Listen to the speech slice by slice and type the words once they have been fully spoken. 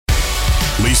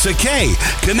Lisa Kay,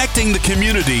 connecting the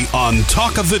community on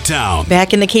Talk of the Town.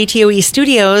 Back in the KTOE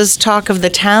studios, Talk of the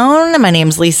Town. My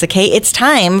name's Lisa Kay. It's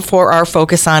time for our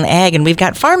Focus on Ag, and we've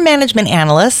got farm management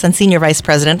analyst and senior vice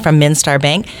president from Minstar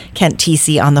Bank, Kent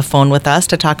Thiesse, on the phone with us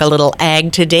to talk a little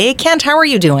ag today. Kent, how are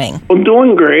you doing? Well,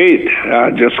 doing great.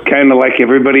 Just kind of like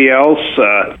everybody else,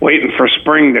 waiting for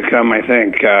spring to come, I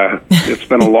think. It's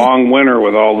been a long winter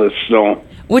with all this snow.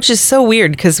 Which is so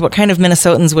weird, because what kind of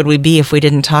Minnesotans would we be if we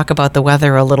didn't talk about the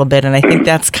weather a little bit? And I think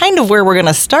that's kind of where we're going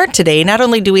to start today. Not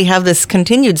only do we have this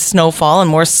continued snowfall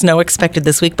and more snow expected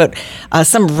this week, but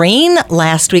some rain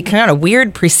last week, kind of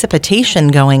weird precipitation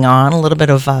going on, a little bit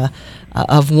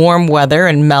of warm weather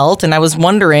and melt. And I was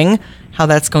wondering how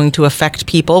that's going to affect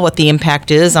people, what the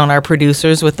impact is on our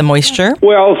producers with the moisture.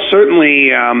 Well,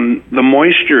 certainly the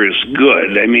moisture is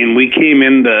good. I mean, we came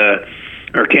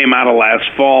out of last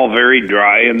fall very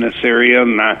dry in this area,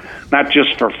 not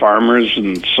just for farmers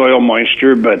and soil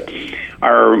moisture, but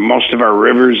most of our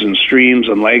rivers and streams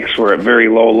and lakes were at very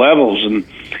low levels. And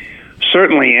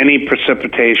certainly any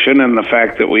precipitation and the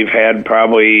fact that we've had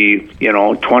probably,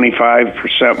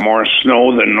 25% more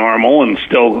snow than normal and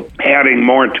still adding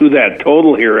more to that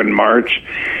total here in March,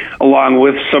 along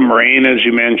with some rain, as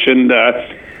you mentioned,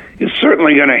 is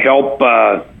certainly going to help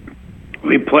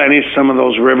replenish some of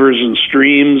those rivers and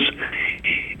streams.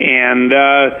 And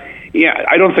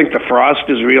I don't think the frost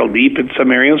is real deep in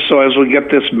some areas, so as we get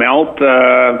this melt,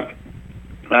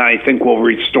 I think we'll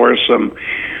restore some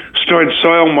stored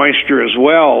soil moisture as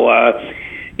well.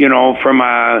 From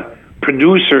a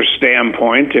producer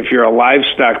standpoint, if you're a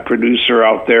livestock producer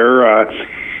out there,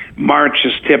 March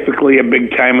is typically a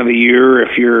big time of the year.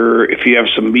 If you have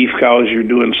some beef cows, you're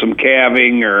doing some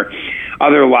calving or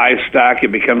other livestock,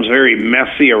 it becomes very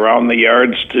messy around the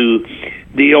yards to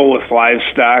deal with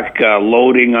livestock,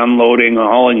 loading, unloading,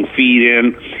 hauling feed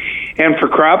in. And for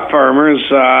crop farmers,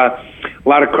 a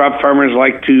lot of crop farmers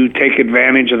like to take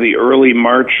advantage of the early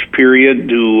March period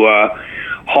to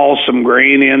haul some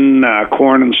grain in,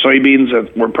 corn and soybeans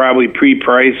that were probably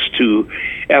pre-priced to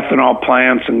ethanol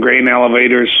plants and grain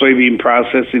elevators, soybean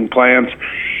processing plants.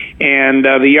 And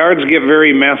the yards get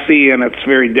very messy, and it's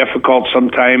very difficult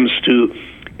sometimes to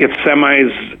get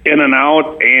semis in and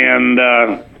out. And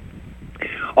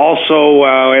also,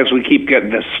 as we keep getting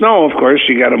the snow, of course,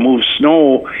 you got to move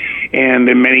snow. And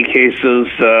in many cases,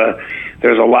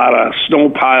 there's a lot of snow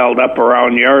piled up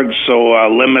around yards, so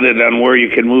limited on where you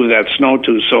can move that snow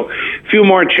to. So a few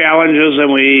more challenges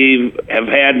than we have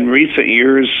had in recent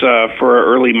years for an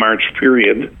early March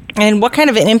period. And what kind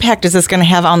of an impact is this going to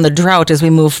have on the drought as we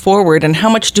move forward? And how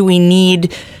much do we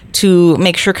need to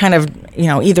make sure kind of,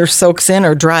 either soaks in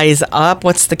or dries up?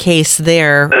 What's the case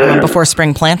there before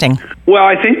spring planting? Well,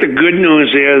 I think the good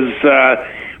news is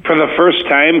for the first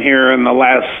time here in the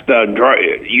last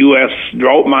U.S.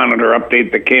 drought monitor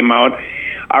update that came out,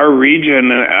 our region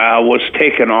was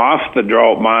taken off the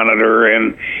drought monitor,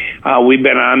 and we've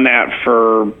been on that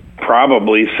for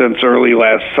probably since early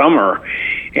last summer.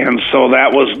 And so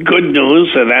that was good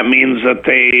news, and that means that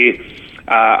they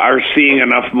are seeing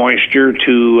enough moisture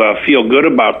to feel good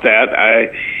about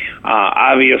that.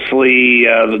 Obviously,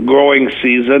 the growing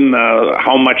season,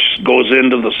 how much goes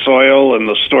into the soil and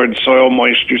the stored soil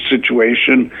moisture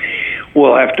situation,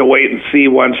 we'll have to wait and see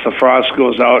once the frost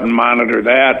goes out and monitor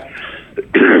that.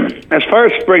 As far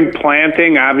as spring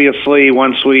planting, obviously,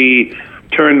 once we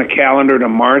turn the calendar to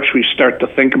March, we start to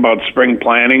think about spring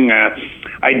planting.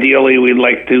 Ideally, we'd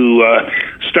like to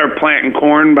start planting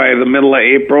corn by the middle of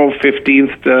April,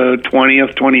 15th to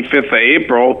 20th, 25th of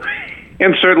April.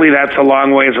 And certainly that's a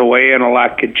long ways away and a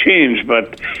lot could change.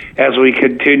 But as we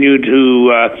continue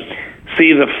to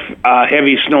see the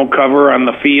heavy snow cover on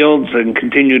the fields and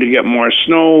continue to get more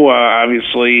snow,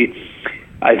 obviously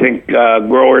I think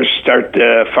farmers start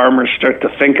to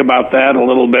think about that a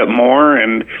little bit more.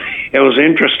 And it was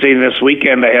interesting this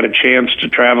weekend. I had a chance to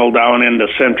travel down into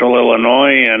central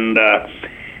Illinois, and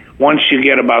once you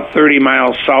get about 30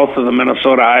 miles south of the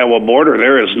Minnesota-Iowa border,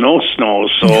 there is no snow,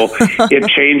 so it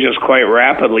changes quite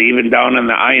rapidly. Even down in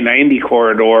the I-90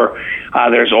 corridor,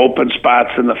 there's open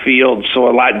spots in the field, so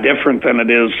a lot different than it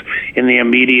is in the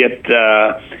immediate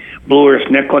Blue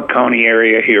Earth-Nicollet County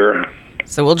area here.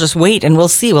 So we'll just wait and we'll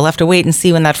see. We'll have to wait and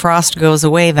see when that frost goes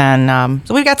away then.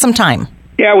 So we've got some time.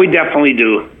 Yeah, we definitely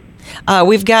do.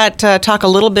 We've got to talk a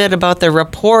little bit about the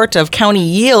report of county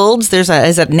yields. Is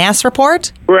it NASS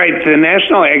report? Right. The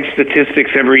National Ag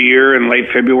Statistics every year in late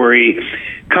February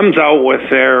comes out with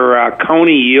their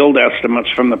county yield estimates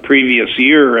from the previous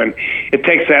year, and it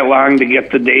takes that long to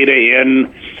get the data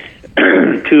in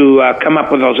to come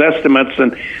up with those estimates.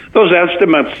 And those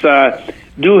estimates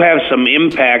do have some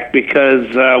impact because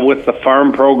with the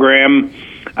farm program,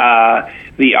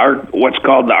 what's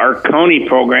called the ARC County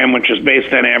program, which is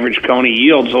based on average county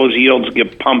yields, those yields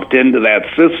get pumped into that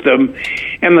system.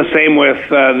 And the same with,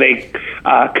 they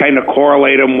kind of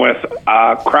correlate them with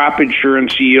crop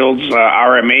insurance yields,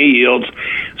 RMA yields.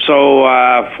 So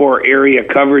for area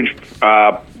coverage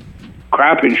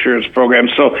crop insurance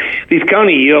programs. So these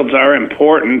county yields are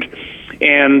important.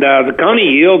 And the county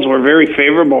yields were very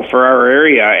favorable for our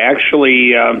area.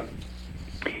 Actually,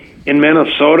 in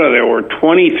Minnesota, there were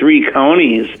 23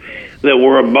 counties that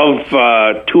were above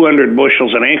 200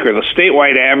 bushels an acre. The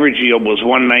statewide average yield was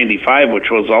 195, which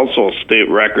was also a state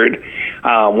record,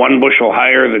 1 bushel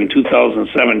higher than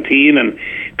 2017, and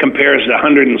compares to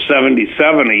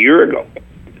 177 a year ago.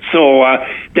 So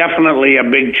definitely a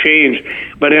big change.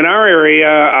 But in our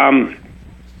area,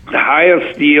 the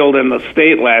highest yield in the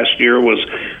state last year was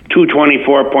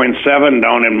 224.7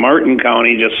 down in Martin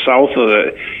County, just south of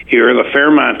the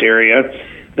Fairmont area.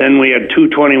 Then we had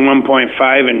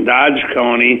 221.5 in Dodge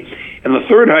County. And the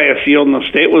third highest yield in the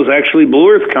state was actually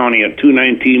Blue Earth County at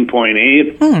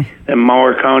 219.8, and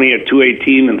Mower County at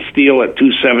 218, and Steele at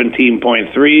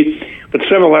 217.3. But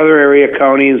several other area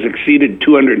counties exceeded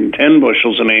 210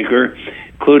 bushels an acre,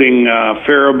 including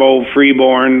Faribault,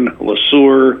 Freeborn,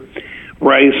 LeSueur,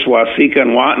 Rice, Waseca,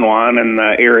 and Watonwan in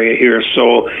the area here.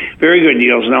 So very good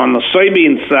yields. Now on the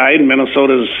soybean side,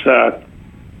 Minnesota's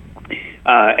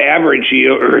average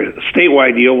yield or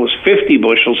statewide yield was 50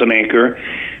 bushels an acre,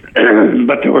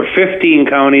 but there were 15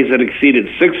 counties that exceeded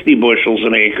 60 bushels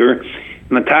an acre.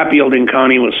 And the top yielding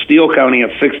county was Steele County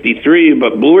at 63,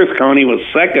 but Blue Earth County was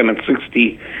second at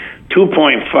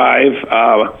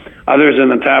 62.5. Others in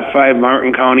the top 5,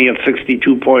 Martin County at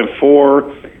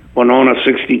 62.4. Winona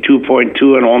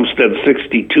 62.2, and Olmsted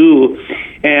 62.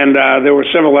 And there were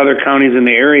several other counties in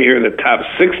the area here that topped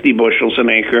 60 bushels an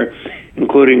acre,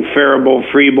 including Faribault,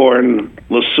 Freeborn,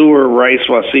 LeSueur, Rice,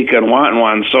 Waseca, and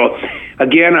Watonwan. So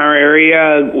again, our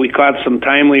area, we caught some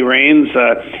timely rains.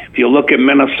 If you look at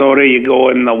Minnesota, you go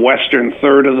in the western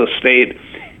third of the state,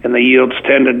 and the yields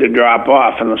tended to drop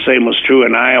off. And the same was true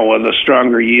in Iowa. The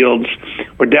stronger yields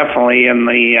were definitely in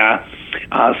the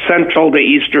central to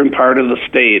eastern part of the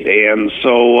state. And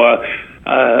so,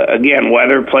 again,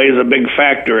 weather plays a big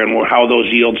factor in how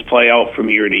those yields play out from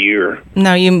year to year.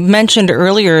 Now, you mentioned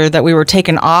earlier that we were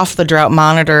taken off the drought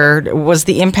monitor. Was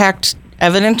the impact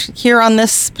evident here on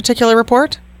this particular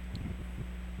report?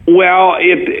 Well,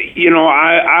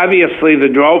 obviously the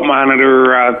drought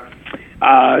monitor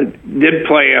did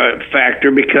play a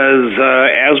factor because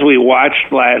as we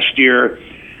watched last year,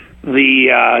 the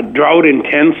drought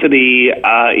intensity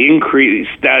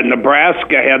increased.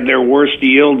 Nebraska had their worst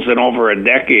yields in over a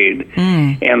decade,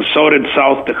 and so did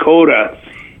South Dakota.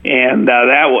 And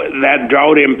that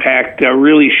drought impact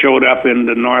really showed up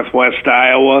into northwest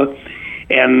Iowa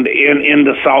and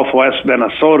into southwest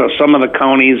Minnesota. Some of the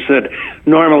counties that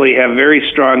normally have very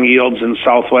strong yields in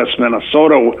southwest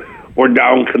Minnesota were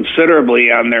down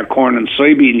considerably on their corn and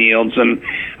soybean yields, and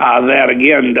that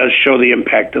again does show the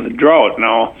impact of the drought.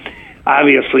 Now,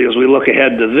 obviously, as we look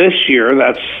ahead to this year,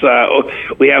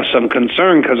 we have some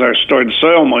concern because our stored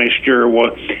soil moisture,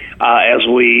 as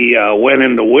we went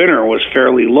into winter, was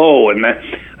fairly low, and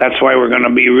that's why we're going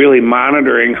to be really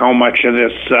monitoring how much of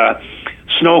this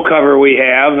snow cover we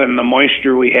have and the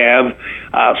moisture we have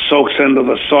soaks into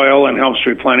the soil and helps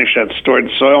replenish that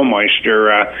stored soil moisture.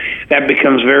 That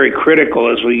becomes very critical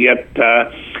as we get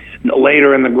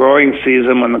later in the growing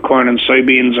season when the corn and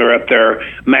soybeans are at their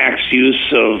max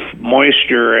use of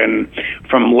moisture and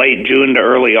from late June to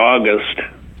early August.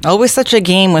 Always such a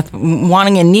game with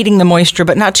wanting and needing the moisture,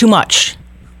 but not too much.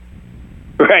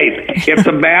 Right. It's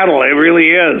a battle. It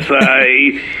really is.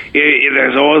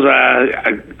 There's always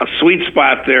a sweet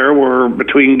spot there where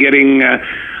between getting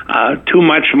too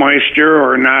much moisture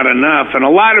or not enough. And a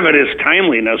lot of it is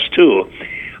timeliness, too.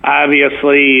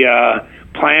 Obviously,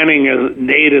 planting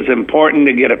date is important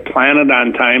to get it planted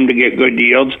on time to get good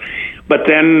yields. But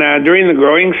then during the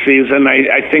growing season,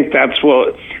 I think that's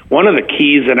one of the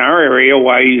keys in our area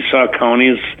why you saw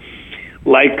counties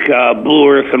like Blue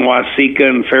Earth and Waseca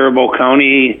and Faribault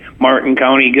County, Martin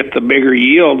County get the bigger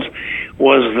yields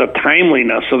was the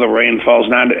timeliness of the rainfalls,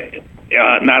 not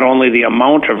only the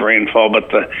amount of rainfall, but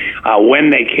when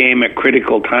they came at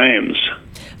critical times.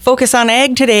 Focus on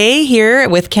Ag today here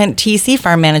with Kent Thiesse,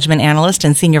 Farm Management Analyst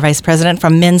and Senior Vice President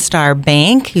from Minstar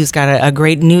Bank, who's got a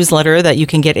great newsletter that you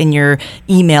can get in your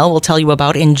email. We'll tell you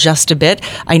about in just a bit.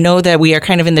 I know that we are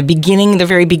kind of in the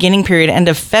very beginning period, end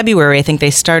of February. I think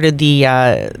they started the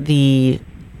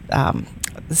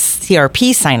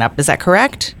CRP sign-up. Is that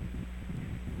correct?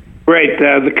 Right.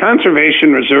 The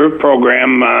Conservation Reserve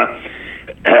Program,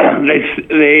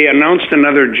 they announced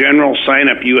another general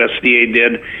sign-up, USDA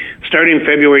did, starting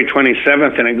February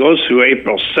 27th, and it goes through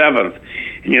April 7th.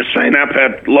 And you sign up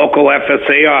at local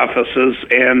FSA offices,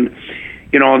 and,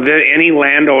 any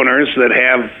landowners that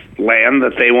have land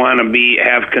that they want to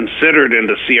have considered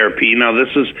into CRP. Now,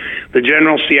 the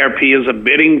general CRP is a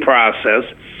bidding process,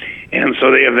 and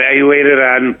so they evaluate it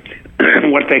on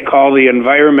what they call the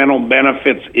Environmental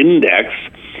Benefits Index,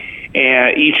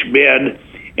 each bid,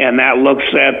 and that looks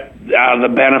at the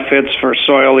benefits for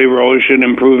soil erosion,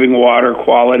 improving water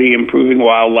quality, improving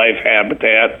wildlife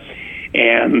habitat,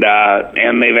 and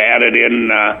they've added in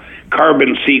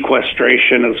carbon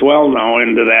sequestration as well now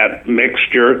into that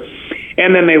mixture.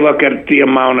 And then they look at the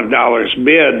amount of dollars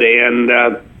bid, and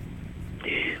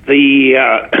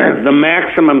the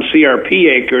maximum CRP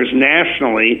acres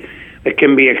nationally that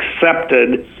can be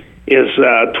accepted is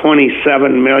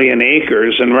 27 million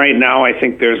acres, and right now I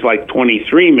think there's like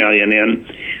 23 million in.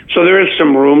 So there is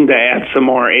some room to add some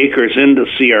more acres into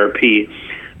CRP.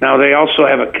 Now they also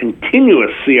have a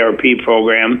continuous CRP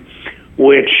program,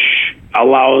 which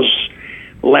allows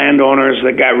landowners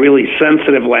that got really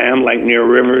sensitive land, like near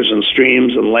rivers and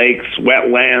streams and lakes,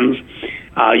 wetlands,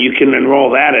 you can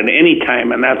enroll that at any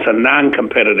time, and that's a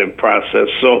non-competitive process.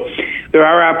 So there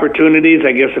are opportunities.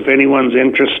 I guess if anyone's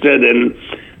interested in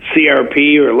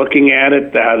CRP or looking at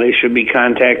it, they should be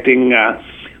contacting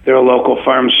their local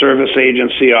Farm Service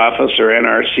Agency office or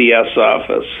NRCS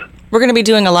office. We're going to be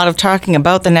doing a lot of talking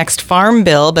about the next farm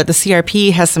bill, but the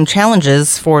CRP has some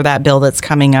challenges for that bill that's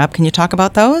coming up. Can you talk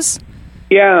about those?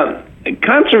 Yeah,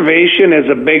 conservation is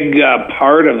a big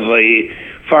part of the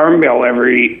farm bill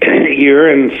every year,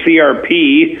 and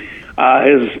CRP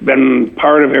has been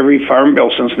part of every farm bill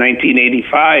since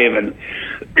 1985, and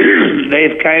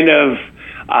they've kind of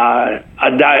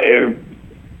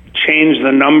changed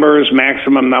the numbers,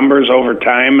 maximum numbers over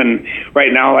time, and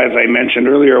right now, as I mentioned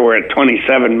earlier, we're at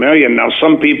 27 million. Now,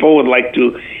 some people would like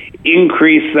to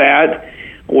increase that,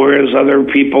 whereas other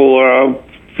people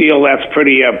feel that's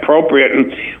pretty appropriate.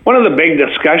 And one of the big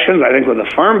discussions, I think, with the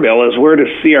Farm Bill is where does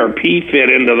CRP fit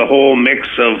into the whole mix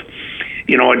of,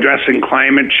 addressing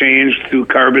climate change through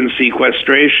carbon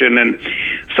sequestration. And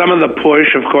some of the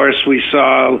push, of course, we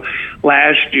saw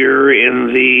last year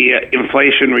in the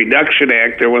Inflation Reduction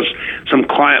Act, there was some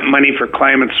money for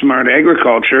climate-smart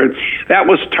agriculture. That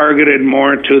was targeted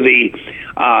more to the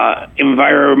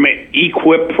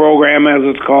EQIP program, as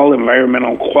it's called,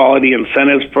 Environmental Quality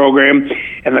Incentives Program,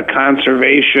 and the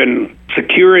Conservation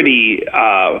Security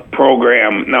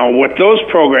Program. Now, what those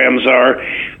programs are,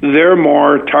 they're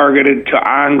more targeted to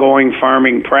ongoing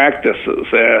farming practices.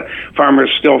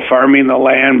 Farmers still farming the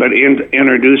land, but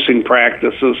introducing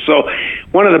practices. So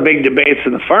one of the big debates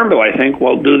in the Farm Bill, I think,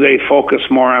 well, do they focus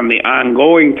more on the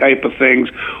ongoing type of things,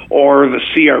 or the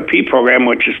CRP program,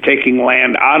 which is taking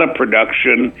land out of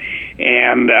production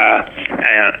and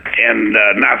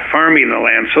not farming the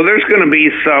land? So there's going to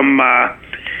be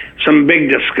some big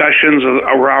discussions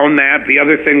around that. The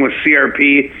other thing with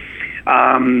CRP,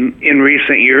 in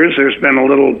recent years, there's been a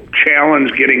little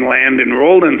challenge getting land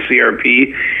enrolled in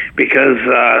CRP because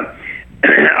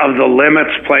of the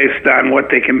limits placed on what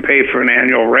they can pay for an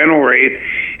annual rental rate.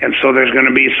 And so there's going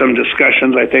to be some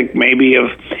discussions, I think, maybe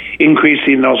of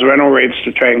increasing those rental rates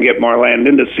to try and get more land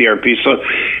into CRP. So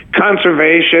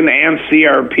conservation and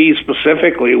CRP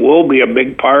specifically will be a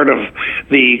big part of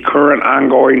the current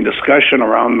ongoing discussion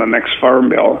around the next Farm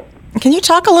Bill. Can you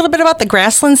talk a little bit about the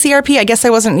grassland CRP? I guess I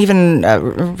wasn't even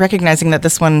recognizing that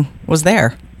this one was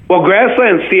there. Well,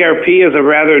 grassland CRP is a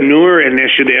rather newer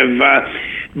initiative.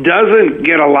 Doesn't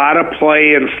get a lot of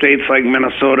play in states like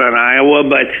Minnesota and Iowa,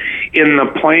 but in the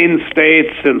plain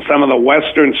states and some of the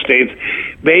western states,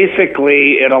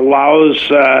 basically it allows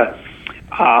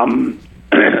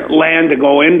land to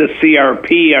go into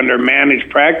CRP under managed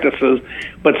practices,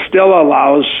 but still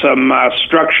allows some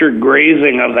structured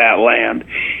grazing of that land.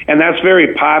 And that's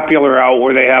very popular out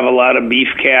where they have a lot of beef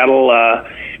cattle,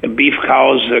 beef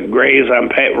cows that graze on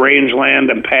rangeland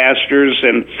and pastures.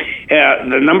 And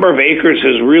the number of acres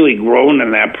has really grown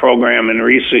in that program in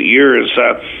recent years.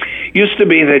 Used to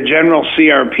be the general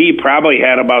CRP probably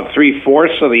had about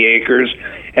 3/4 of the acres,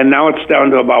 and now it's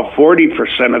down to about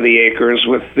 40% of the acres,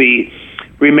 with the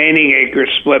remaining acres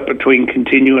split between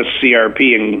continuous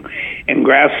CRP and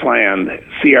grassland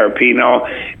CRP. Now,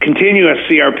 continuous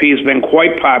CRP has been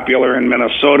quite popular in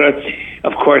Minnesota.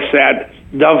 Of course, that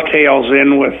dovetails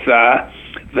in with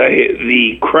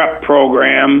the CREP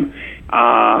program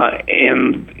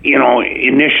and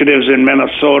initiatives in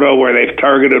Minnesota where they've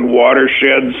targeted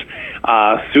watersheds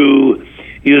through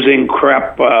using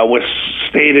CREP with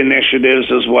state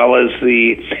initiatives as well as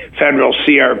the federal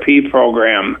CRP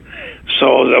program.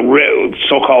 So the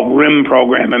so-called RIM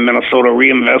program in Minnesota,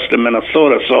 Reinvest in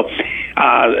Minnesota. So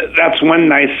that's one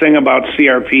nice thing about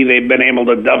CRP. They've been able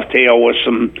to dovetail with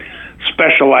some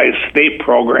specialized state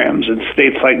programs in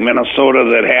states like Minnesota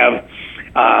that have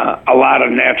a lot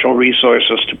of natural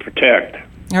resources to protect.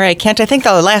 All right, Kent, I think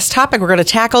the last topic we're going to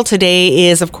tackle today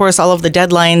is, of course, all of the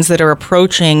deadlines that are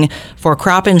approaching for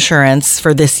crop insurance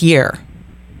for this year.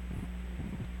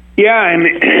 Yeah, and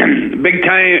the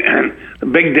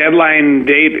big deadline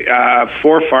date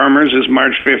for farmers is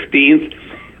March 15th.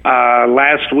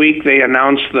 Last week they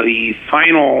announced the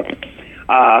final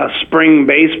spring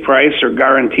base price or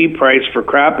guarantee price for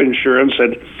crop insurance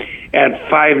at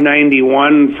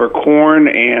 $5.91 for corn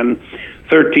and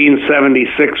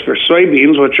 $13.76 for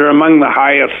soybeans, which are among the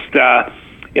highest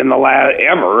in the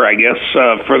ever, I guess,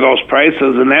 for those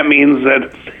prices. And that means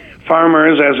that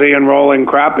farmers, as they enroll in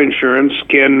crop insurance,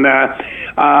 can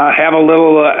have a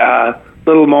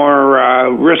little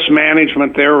more risk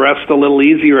management there, rest a little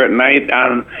easier at night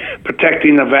on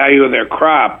protecting the value of their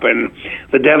crop. And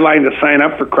the deadline to sign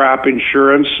up for crop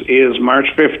insurance is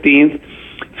March 15th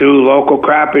through local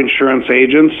crop insurance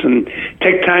agents, and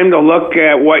take time to look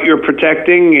at what you're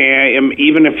protecting.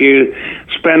 Even if you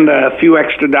spend a few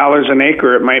extra dollars an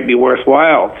acre, it might be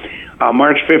worthwhile.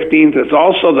 March 15th is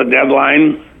also the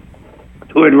deadline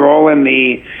to enroll in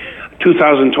the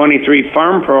 2023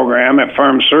 farm program at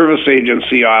Farm Service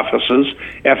Agency offices,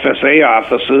 FSA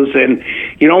offices, and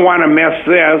you don't want to miss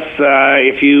this.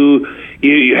 If you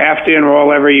have to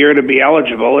enroll every year to be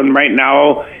eligible, and right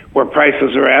now where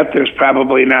prices are at, there's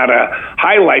probably not a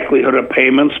high likelihood of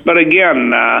payments. But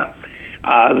again,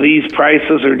 these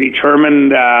prices are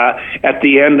determined at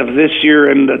the end of this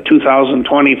year into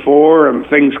 2024, and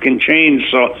things can change.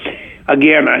 So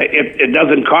again, it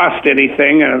doesn't cost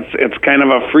anything, and it's kind of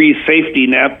a free safety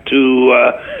net to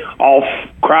all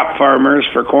crop farmers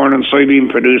for corn and soybean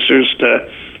producers to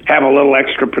have a little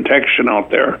extra protection out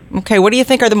there. Okay, what do you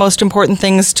think are the most important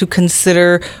things to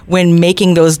consider when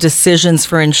making those decisions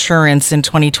for insurance in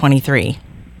 2023?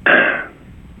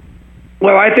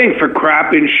 Well, I think for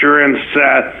crop insurance,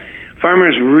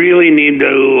 farmers really need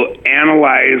to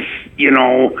analyze,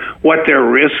 what their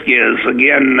risk is.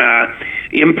 Again,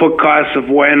 input costs have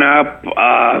went up.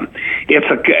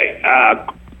 It's a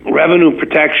revenue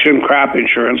protection crop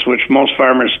insurance, which most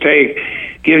farmers take,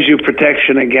 gives you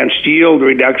protection against yield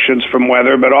reductions from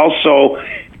weather, but also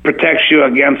protects you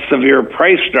against severe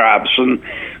price drops. And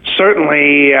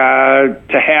certainly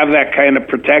to have that kind of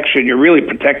protection, you're really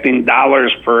protecting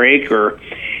dollars per acre.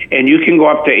 And you can go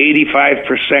up to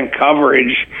 85%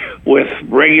 coverage with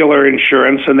regular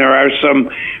insurance, and there are some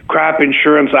crop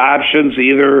insurance options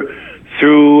either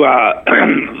through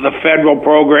the federal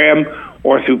program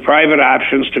or through private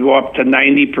options to go up to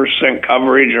 90%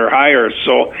 coverage or higher.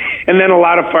 So, and then a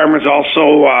lot of farmers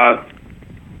also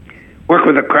work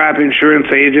with a crop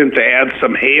insurance agent to add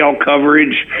some hail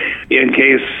coverage in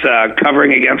case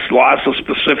covering against losses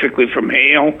specifically from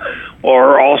hail,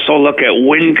 or also look at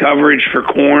wind coverage for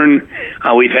corn.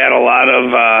 We've had a lot of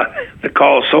the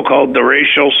so-called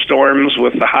derecho storms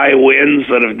with the high winds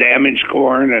that have damaged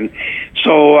corn. And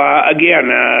so, again,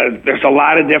 there's a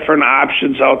lot of different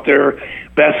options out there.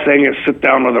 Best thing is sit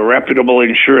down with a reputable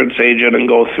insurance agent and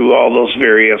go through all those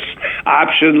various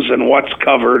options and what's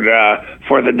covered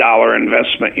for the dollar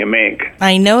investment you make.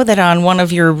 I know that on one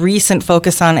of your recent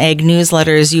Focus on Ag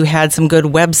newsletters, you had some good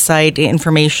website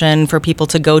information for people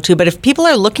to go to. But if people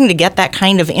are looking to get that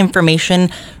kind of information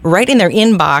right in their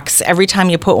inbox every time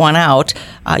you put one out,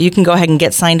 you can go ahead and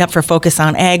get signed up for Focus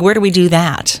on Ag. Where do we do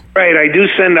that? Right, I do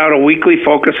send out a weekly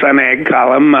Focus on Ag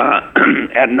column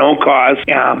at no cost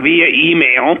via email.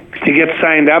 To get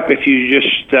signed up, if you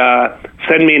just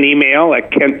send me an email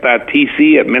at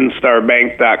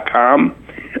kent.tc@minstarbank.com,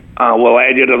 we'll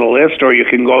add you to the list, or you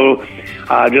can go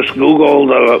just Google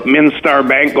the Minstar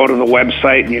Bank, go to the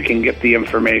website, and you can get the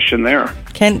information there.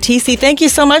 Kent Thiesse, thank you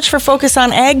so much for Focus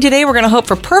on Ag today. We're going to hope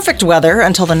for perfect weather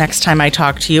until the next time I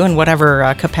talk to you, in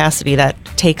whatever capacity that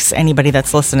takes anybody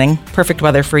that's listening. Perfect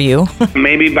weather for you.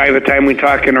 Maybe by the time we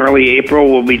talk in early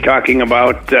April, we'll be talking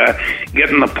about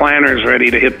getting the planters ready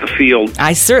to hit the field.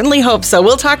 I certainly hope so.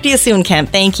 We'll talk to you soon, Kent.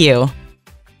 Thank you.